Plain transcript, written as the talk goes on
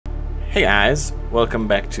Hey guys, welcome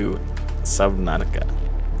back to Subnautica.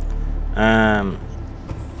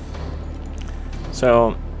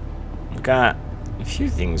 So we've got a few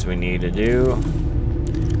things we need to do.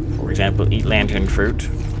 For example, eat lantern fruit.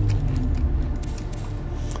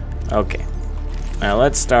 Okay, now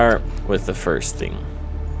let's start with the first thing.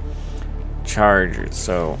 Chargers.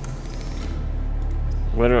 So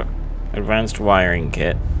what are advanced wiring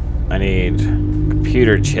kit? I need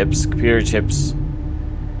computer chips.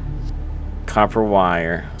 Copper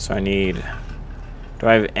wire. So I need... Do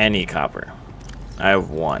I have any copper? I have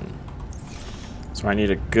one. So I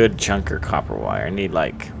need a good chunk of copper wire. I need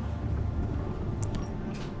like...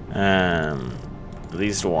 at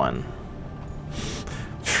least one.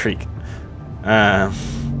 Freak.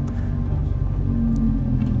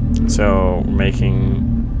 So we're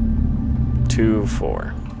making 2,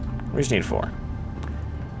 4. We just need 4.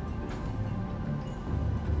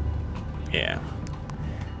 Yeah.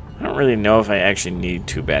 I don't really know if I actually need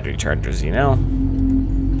 2 battery chargers, you know?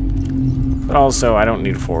 But also, I don't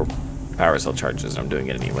need 4 power cell chargers. I'm doing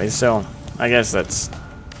it anyway, so I guess that's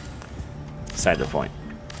beside the point.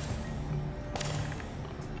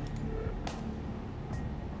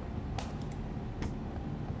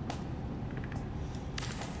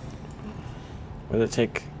 What does it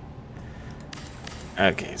take?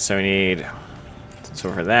 Okay, so we need...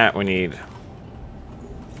 So for that, we need...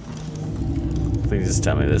 Please just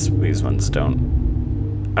tell me these ones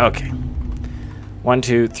don't. Okay. 1,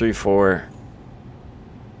 2, 3, 4,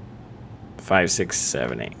 5, 6,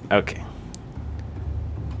 7, 8. Okay.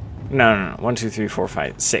 No. 1, 2, 3, 4,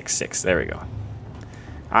 5, 6. 6. There we go.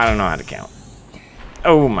 I don't know how to count.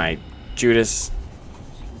 Oh my Judas.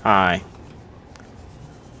 Hi.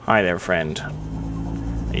 Hi there, friend.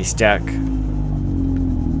 Are you stuck?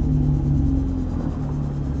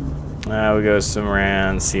 We go swim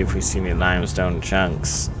around, see if we see any limestone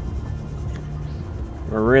chunks.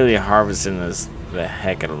 We're really harvesting the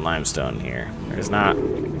heck out of limestone here. There's not...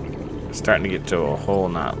 Starting to get to a whole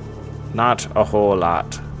not a whole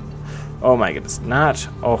lot. Oh my goodness, not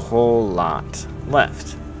a whole lot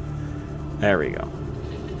left. There we go.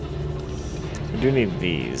 We do need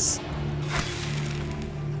these.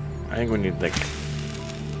 I think we need like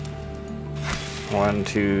 1,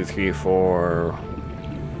 2, 3, 4,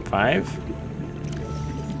 5?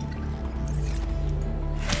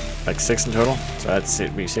 Like 6 in total? So that's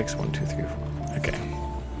it, be 6. 1, 2, 3, 4. Okay.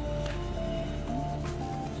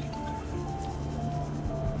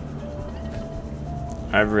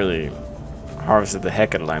 I've really harvested the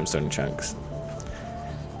heck out of limestone chunks.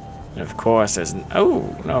 And of course there's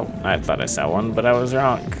oh, no. I thought I saw one, but I was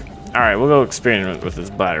wrong. Alright, we'll go experiment with this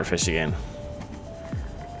bladderfish again.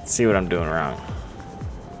 See what I'm doing wrong.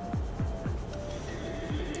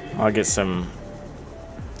 I'll get some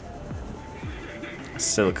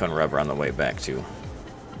silicone rubber on the way back too.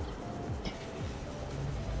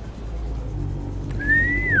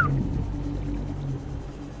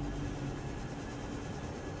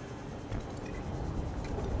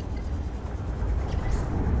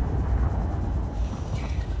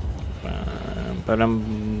 But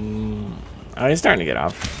oh, he's starting to get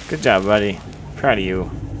off. Good job, buddy. Proud of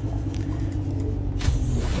you.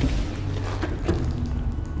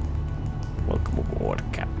 Welcome aboard,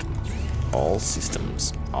 Captain. All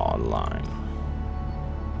systems online.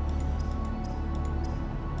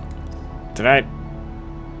 Tonight.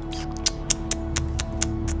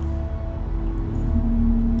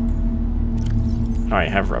 Oh, I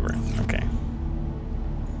have rubber. Okay.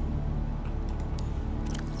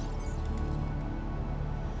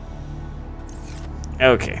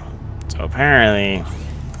 Okay. So apparently, I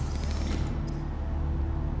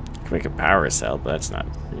can make a power cell, but that's not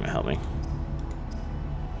going to help me.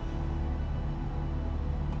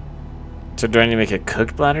 So do I need to make a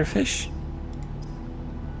cooked bladderfish?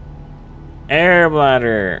 Air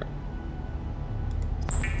bladder.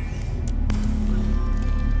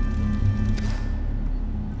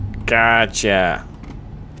 Gotcha.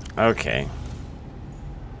 Okay.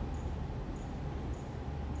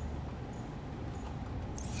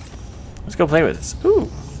 Let's go play with this. Ooh.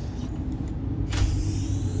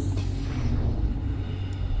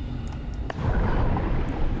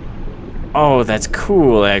 Oh, that's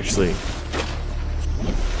cool, actually.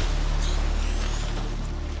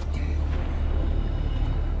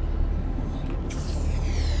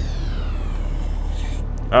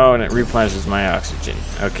 Oh, and it replenishes my oxygen.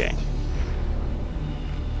 Okay.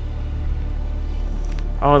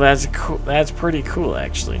 Oh, that's cool. That's pretty cool,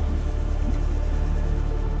 actually.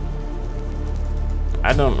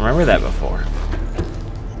 I don't remember that before.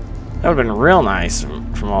 That would have been real nice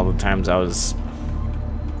from all the times I was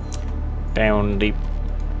down deep.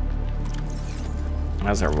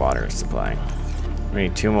 How's our water supply? We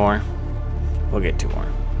need 2 more. We'll get 2 more.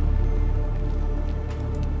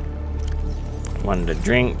 1 to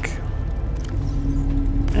drink.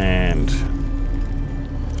 And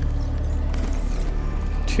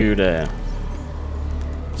 2 to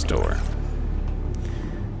store.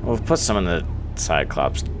 We'll put some in the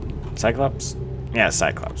Cyclops. Cyclops? Yeah,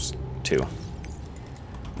 Cyclops. 2.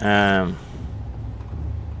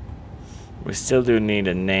 We still do need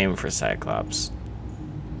a name for Cyclops.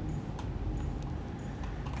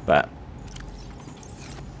 But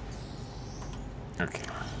okay.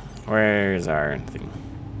 Where's our thing?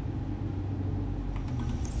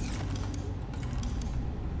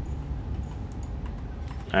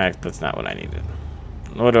 That's not what I needed.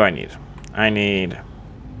 What do I need? I need...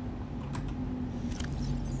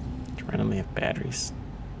 Do I randomly have batteries?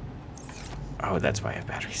 Oh, that's why I have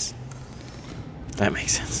batteries. That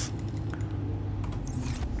makes sense.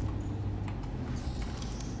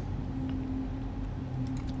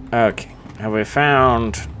 Okay. Have we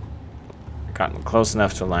gotten close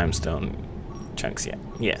enough to limestone chunks yet?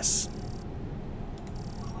 Yes.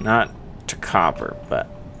 Not to copper, but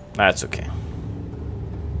that's okay.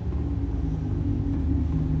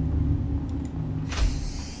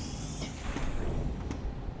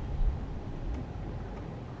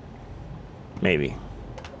 Maybe.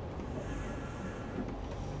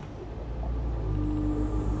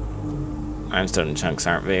 Limestone chunks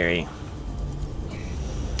aren't very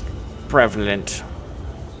prevalent.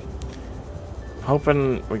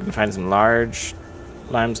 Hoping we can find some large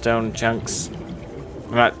limestone chunks.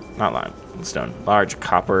 Not limestone. Large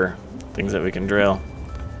copper things that we can drill.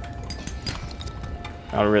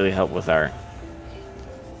 That'll really help with our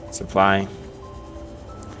supply.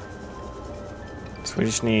 So we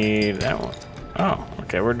just need that one. Oh,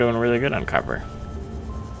 okay, we're doing really good on copper.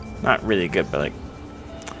 Not really good, but like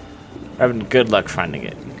we're having good luck finding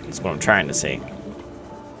it. That's what I'm trying to say.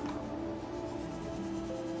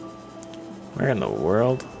 Where in the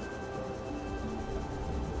world?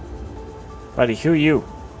 Buddy, who you?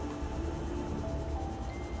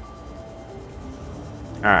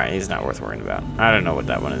 Alright, he's not worth worrying about. I don't know what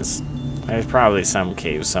that one is. There's probably some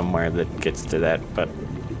cave somewhere that gets to that, but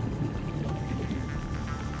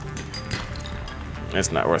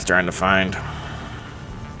it's not worth trying to find.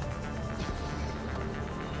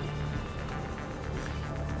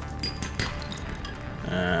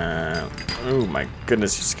 Oh my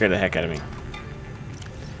goodness, you scared the heck out of me.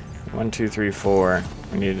 1, 2, 3, 4.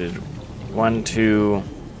 We needed 1, 2,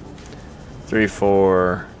 3,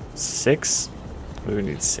 4, 6. We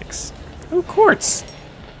need 6. Oh, quartz.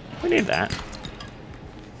 We need that.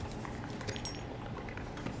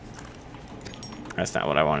 That's not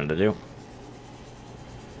what I wanted to do.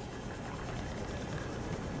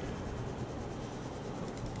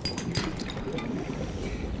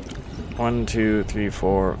 One, 2, 3,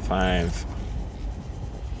 4, 5.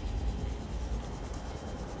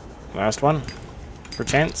 Last one? For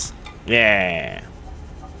chance? Yeah.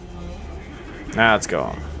 Now let's go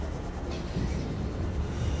home.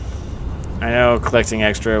 I know collecting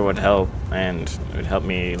extra would help, and it would help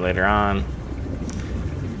me later on.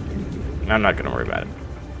 I'm not gonna worry about it.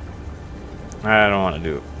 I don't want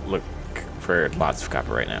to look for lots of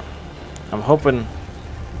copper right now. I'm hoping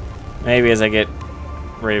maybe as I get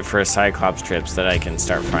ready for Cyclops trips that I can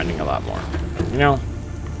start finding a lot more. You know?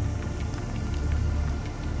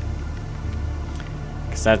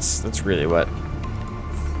 Because that's really what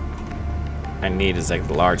I need is like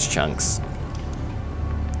the large chunks.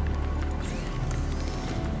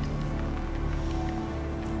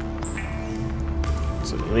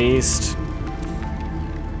 So at least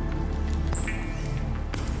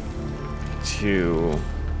 2.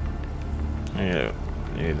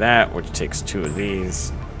 Do that, which takes 2 of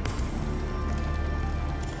these.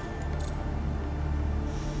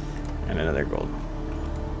 And another gold.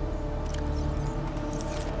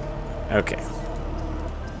 Okay.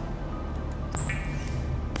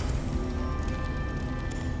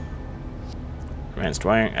 Advanced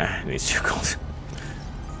wiring. Ah, it needs 2 gold.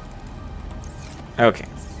 Okay.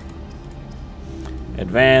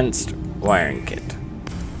 Advanced wiring kit.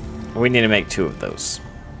 We need to make 2 of those.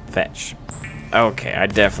 Fetch. Okay, I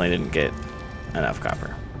definitely didn't get enough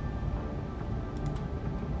copper.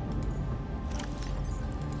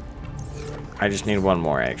 I just need 1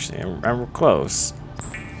 more, actually. I'm close.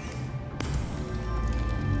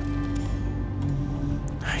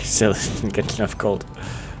 I still didn't get enough gold.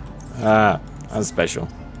 That's special.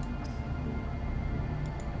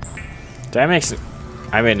 Did I make some?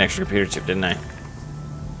 I made an extra computer chip, didn't I?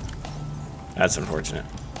 That's unfortunate.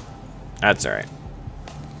 That's alright.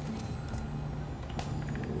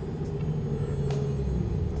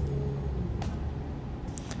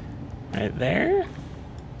 Right there.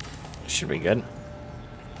 Should be good.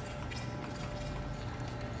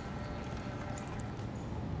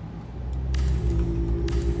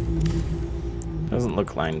 Doesn't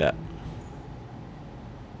look lined up.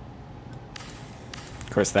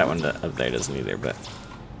 Of course, that one up there doesn't either, but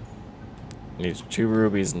needs 2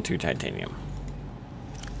 rubies and 2 titanium.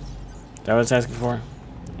 Is that what it's asking for?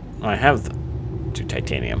 Oh, I have the 2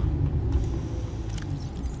 titanium.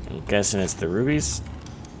 I'm guessing it's the rubies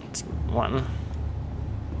it's wanting.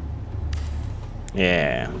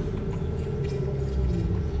 Yeah.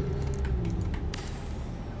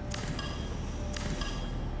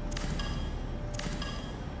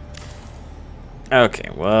 Okay,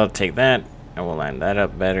 well, take that, and we'll line that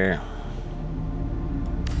up better.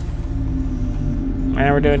 And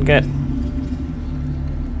we're doing good.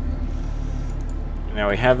 Now,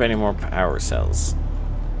 we have any more power cells?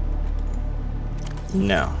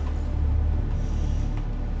 No.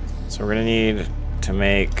 So we're gonna need to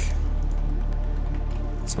make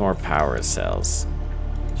some more power cells.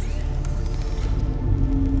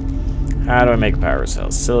 How do I make power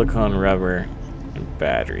cells? Silicone, rubber, and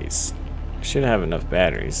batteries. I should have enough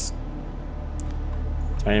batteries.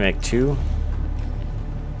 So I need to make 2.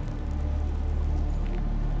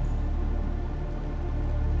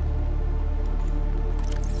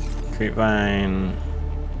 Grapevine,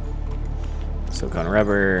 silicone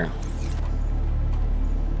rubber,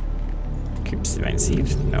 keeps divine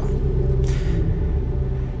seed. No,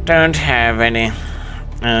 don't have any.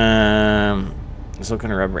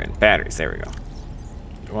 Silicone rubber and batteries. There we go.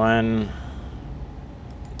 1,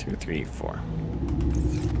 2, 3, 4.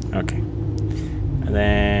 Okay, and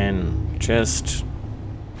then just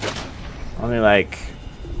only like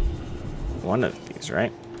 1 of these,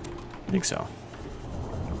 right? I think so.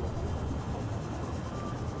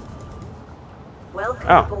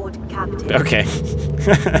 Welcome aboard, Captain. Okay.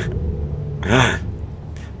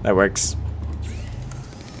 That works.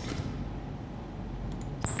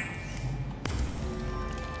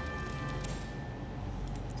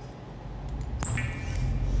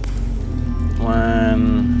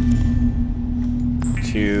 One,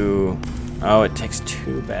 2. Oh, it takes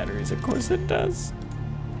 2 batteries. Of course it does.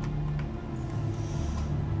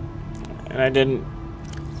 And I didn't.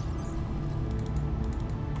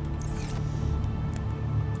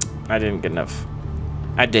 I didn't get enough.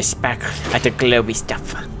 I the glowy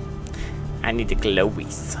stuff. I need the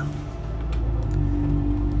glowies.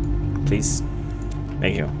 Please.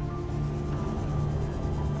 Thank you.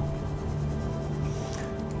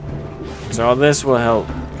 So all this will help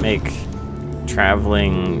make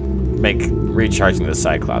recharging the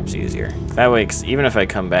Cyclops easier. That way, 'cause even if I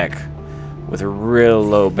come back with a real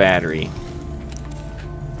low battery,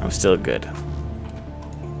 I'm still good.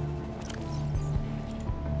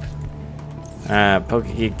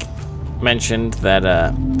 PokeGeek mentioned that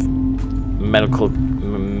medical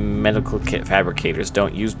kit fabricators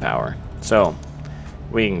don't use power, so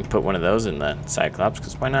we can put one of those in the Cyclops,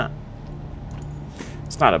 because why not?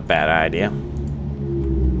 It's not a bad idea.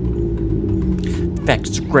 In fact,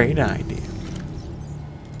 it's a great idea.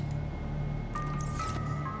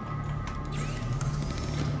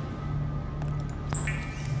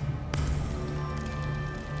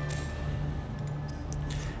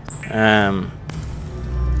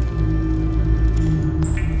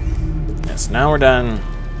 Yes, now we're done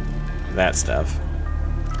with that stuff.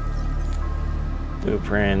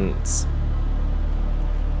 Blueprints.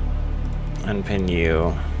 Unpin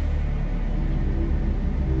you.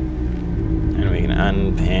 And we can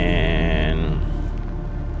unpin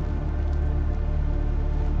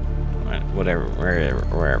whatever,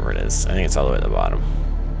 wherever it is. I think it's all the way at the bottom.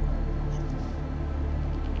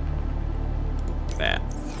 That.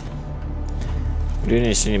 We do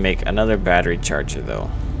need to make another battery charger though.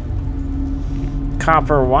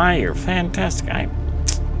 Copper wire, fantastic. I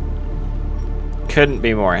couldn't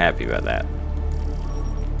be more happy about that.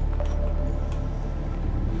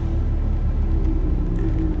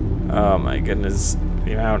 Oh my goodness.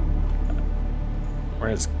 The amount.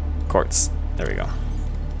 Where's quartz? There we go.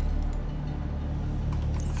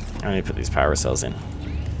 I need to put these power cells in.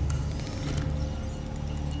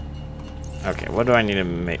 Okay, what do I need to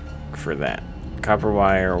make for that? Copper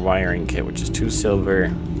wire wiring kit, which is 2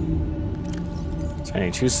 silver. So I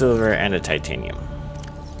need 2 silver and a titanium.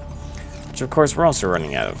 Which of course we're also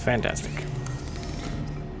running out of. Fantastic.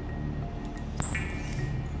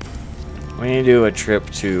 We need to do a trip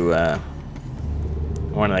to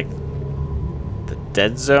one of like the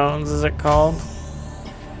dead zones, is it called?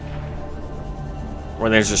 Where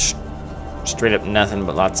there's just straight up nothing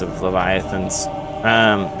but lots of leviathans.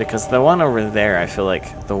 Because the one over there, I feel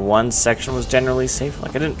like the one section was generally safe.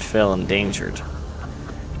 Like, I didn't feel endangered.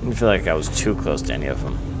 I didn't feel like I was too close to any of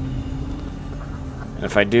them. And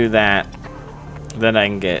if I do that, then I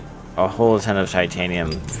can get a whole ton of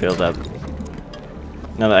titanium filled up.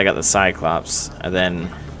 Now that I got the Cyclops, and then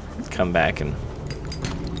come back and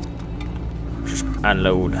just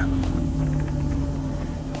unload.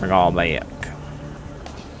 Bring all back.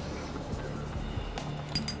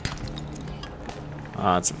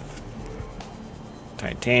 Lots of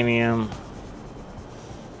titanium.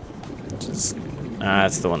 Just,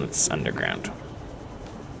 that's the one that's underground.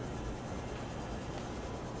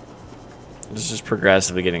 It's just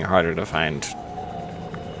progressively getting harder to find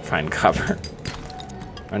copper.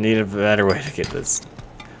 I need a better way to get this.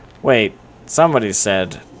 Wait, somebody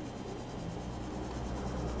said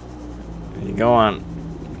you go on.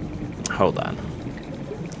 Hold on.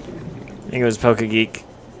 I think it was PokeGeek.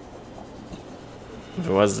 If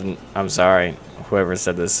it wasn't, I'm sorry. Whoever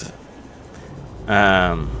said this.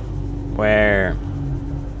 Where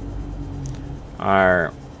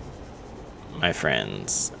are my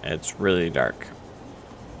friends? It's really dark.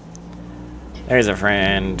 There's a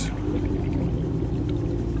friend.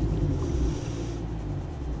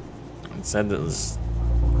 It said that was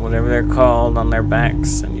whatever they're called on their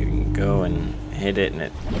backs, and you can go and hit it, and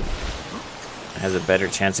it has a better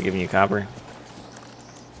chance of giving you copper.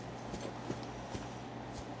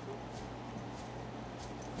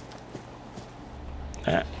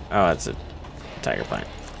 Oh, that's a tiger plant.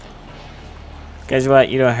 Guess what?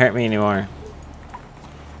 You don't hurt me anymore.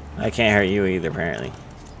 I can't hurt you either, apparently.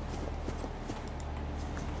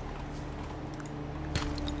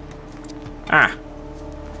 Ah!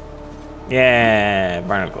 Yeah,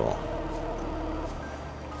 barnacle.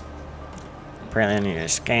 Apparently I need to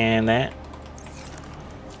scan that.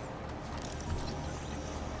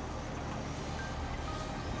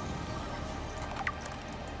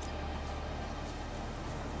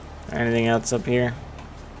 Anything else up here?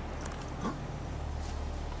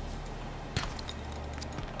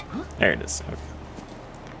 There it is. Okay.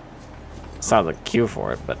 Saw the queue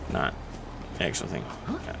for it, but not the actual thing.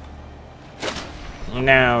 Okay.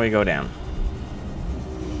 Now we go down.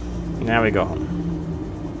 Now we go home.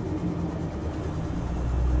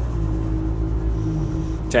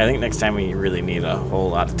 So I think next time we really need a whole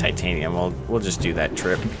lot of titanium, we'll just do that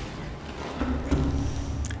trip.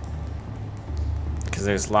 Because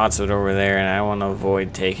there's lots of it over there, and I want to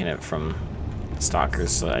avoid taking it from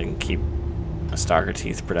stalkers so I can keep a stalker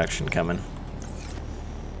teeth production coming.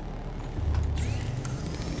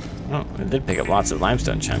 Oh, I did pick up lots of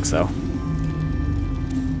limestone chunks, though.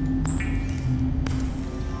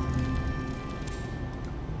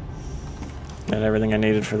 Got everything I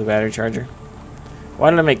needed for the battery charger. Why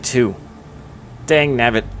did I make two? Dang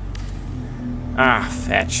nabbit. Ah,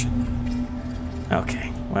 fetch.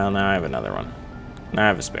 Okay, well now I have another one. Now I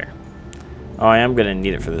have a spare. Oh, I am gonna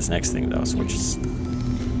need it for this next thing though, so which is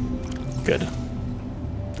good.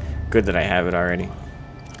 Good that I have it already.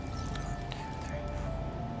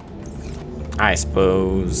 I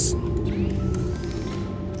suppose.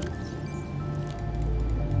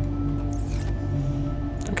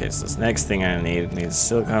 Okay, so this next thing I need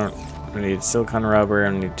silicone. I need silicone rubber.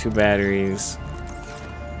 I need 2 batteries.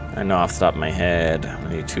 I know off the top of my head.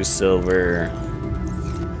 I need 2 silver.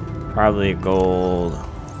 Probably gold.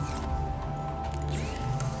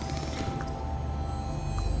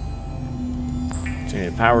 So we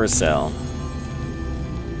need a power cell.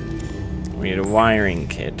 We need a wiring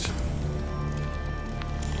kit.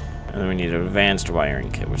 And then we need an advanced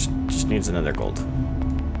wiring kit, which just needs another gold.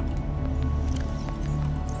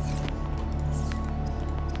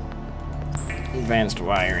 Advanced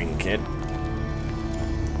wiring kit.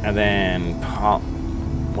 And then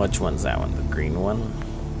which one's that one? The green one?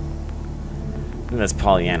 I think that's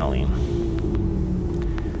polyaniline.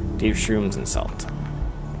 Deep shrooms and salt.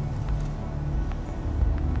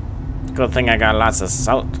 Good thing I got lots of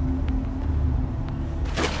salt.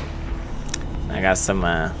 I got some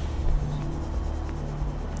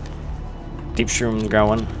deep shrooms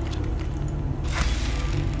growing.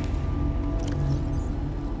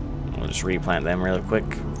 We'll just replant them real quick.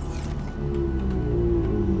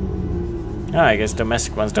 Oh, I guess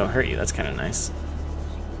domestic ones don't hurt you. That's kind of nice.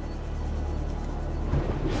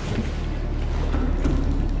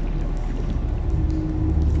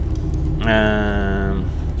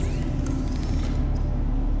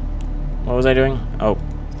 What was I doing? Oh,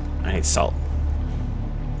 I need salt.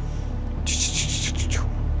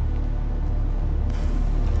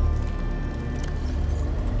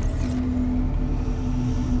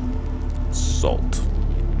 Salt.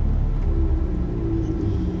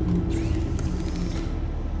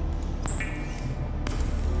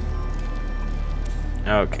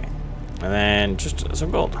 Okay. And then just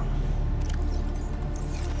some gold.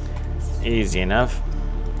 Easy enough.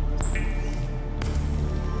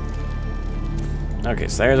 Okay,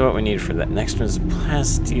 so there's what we need for that. Next one is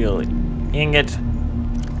plasteel ingot.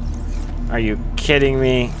 Are you kidding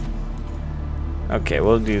me? Okay,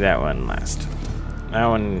 we'll do that one last. That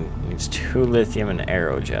one needs 2 lithium and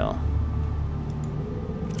aerogel.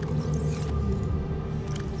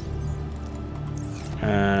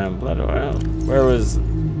 Blood oil. Where was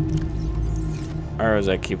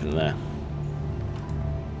I keeping the?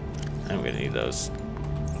 I'm gonna need those.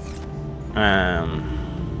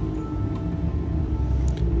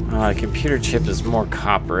 Oh, the computer chip is more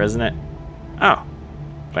copper, isn't it? Oh,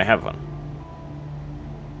 but I have one.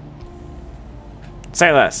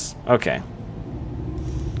 Say less. Okay.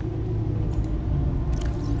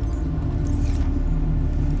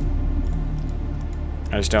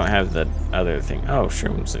 I just don't have the other thing. Oh,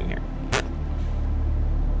 shrooms in here.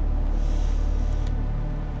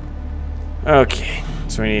 Okay,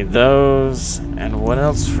 so we need those. And what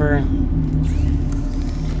else for?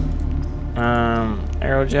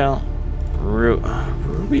 Aerogel.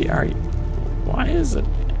 Ruby, are you? Why is it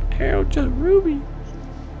aerogel ruby?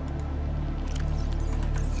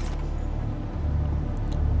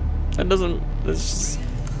 That doesn't. It's just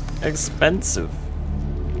expensive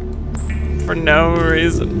for no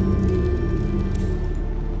reason.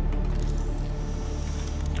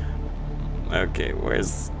 Okay,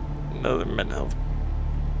 where's another mental health?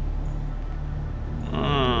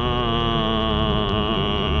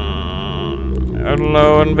 And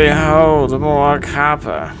lo and behold, more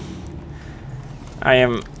copper. I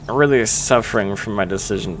am really suffering from my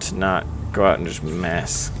decision to not go out and just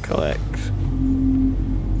mass collect.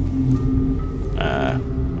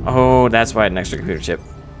 Oh, that's why I had an extra computer chip.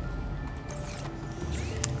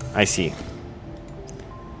 I see.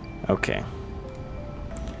 Okay.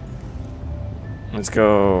 Let's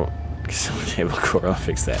go get some table core. I'll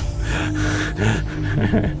fix that.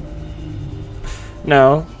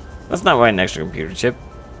 No, that's not why I had an extra computer chip.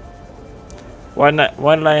 Why not?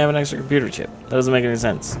 Why did I have an extra computer chip? That doesn't make any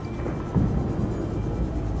sense.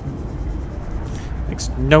 Makes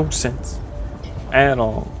no sense at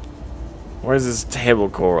all. Where's this table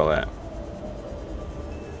coral at?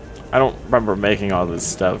 I don't remember making all this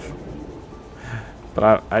stuff.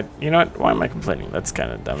 But you know what? Why am I complaining? That's kind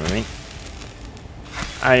of dumb of me.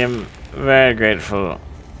 I am very grateful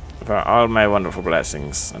for all my wonderful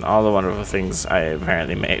blessings and all the wonderful things I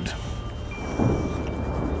apparently made.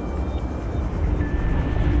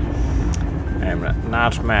 I am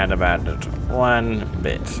not mad about it one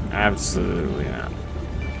bit. Absolutely not.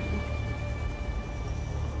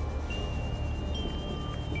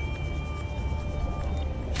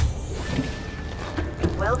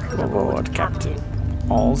 Welcome Aboard, Captain.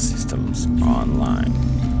 All systems online.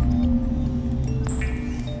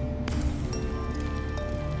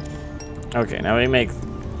 Okay, now we make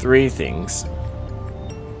 3 things.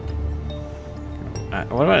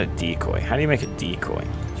 What about a decoy? How do you make a decoy?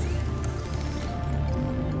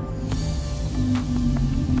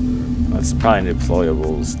 That's probably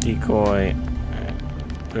deployables. Decoy.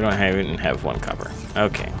 We don't even have 1 copper.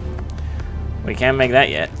 Okay. We can't make that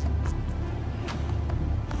yet.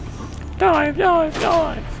 Dive, dive,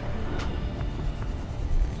 dive!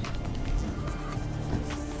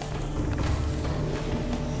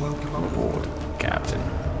 Welcome aboard, Captain.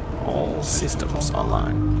 All systems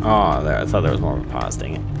online. Oh, there. I thought there was more of a pause.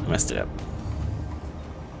 Dang it. I messed it up.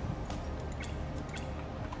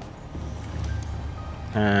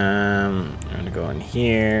 I'm gonna go in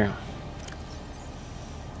here.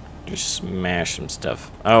 Just smash some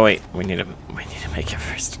stuff. Oh wait, we need to make it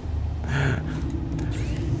first.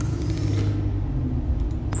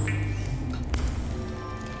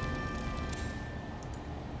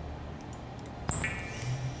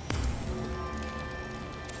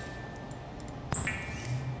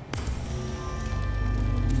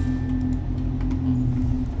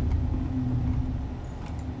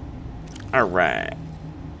 All right.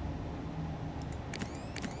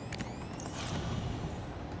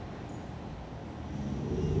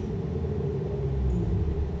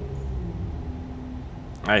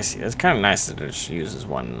 I see. It's kind of nice that it just uses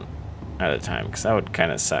 1 at a time, because that would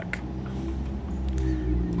kind of suck.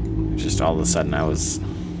 Just all of a sudden I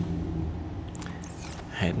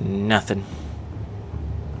had nothing.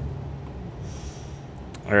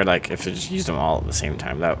 Or like if it just used them all at the same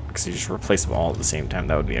time, that because you just replace them all at the same time,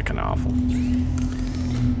 that would be kind of awful.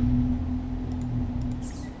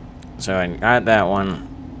 So I got that one.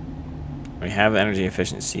 We have energy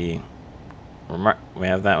efficiency. We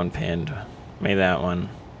have that one pinned. Made that one.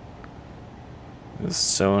 The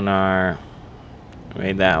sonar.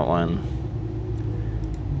 Made that one.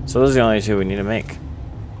 So those are the only two we need to make.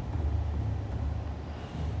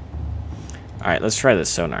 Alright, let's try this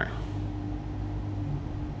sonar.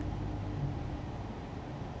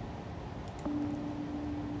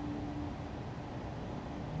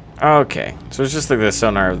 Okay, so it's just like the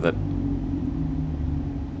sonar of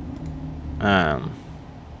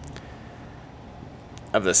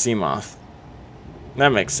the sea moth. That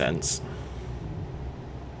makes sense.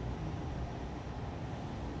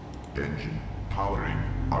 Engine powering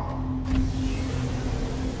up.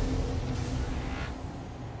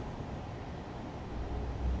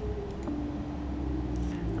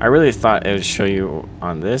 I really thought it would show you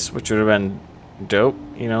on this, which would have been dope,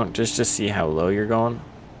 you know, just to see how low you're going.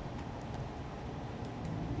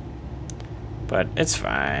 But it's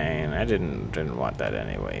fine. I didn't want that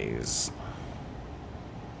anyways.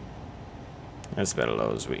 That's about as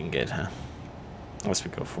low as we can get, huh? Unless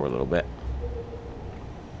we go for a little bit.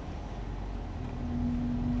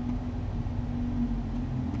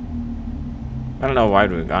 I don't know why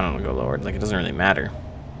we don't go lower. Like, it doesn't really matter.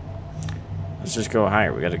 Let's just go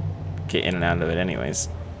higher. We gotta get in and out of it anyways.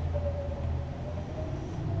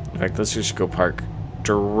 In fact, let's just go park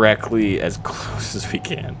directly as close as we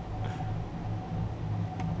can.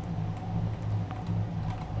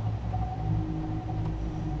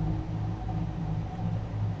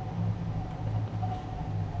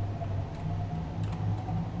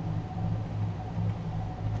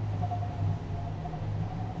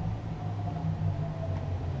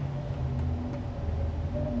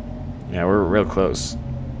 Yeah, we're real close.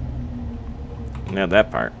 Nailed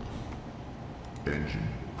that part. Engine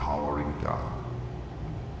powering down.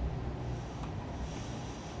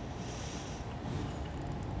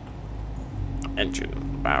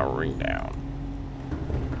 Engine powering down.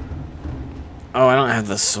 Oh, I don't have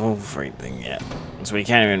the soul freight thing yet, so we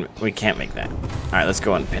can't make that. All right, let's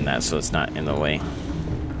go and pin that so it's not in the way.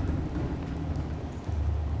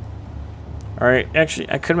 All right,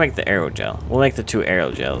 actually, I could make the aerogel. We'll make the 2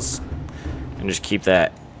 aerogels. And just keep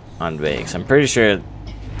that on base. I'm pretty sure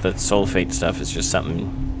the sulfate stuff is just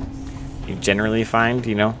something you generally find,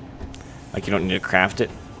 you know? Like you don't need to craft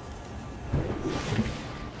it.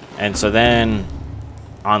 And so then,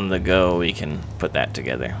 on the go, we can put that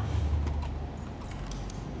together.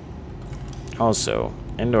 Also,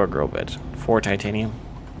 indoor grow bed. 4 titanium.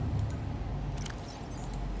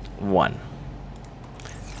 1.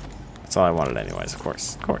 That's all I wanted anyways, of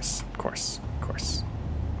course. Of course, of course, of course.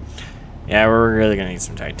 Yeah, we're really gonna need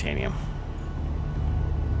some titanium.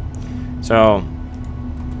 So,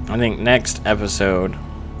 I think next episode,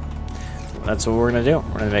 that's what we're gonna do.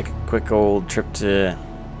 We're gonna make a quick old trip to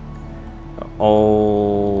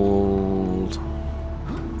old.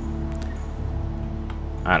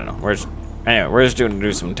 I don't know. We're just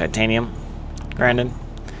do some titanium grinding,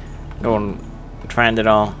 going find it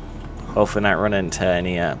all. Hopefully not run into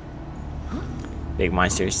any big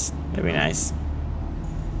monsters. That'd be nice.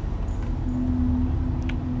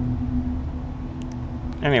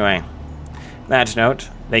 Anyway, that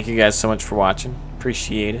note, thank you guys so much for watching.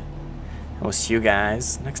 Appreciate it. And we'll see you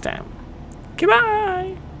guys next time.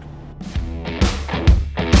 Goodbye!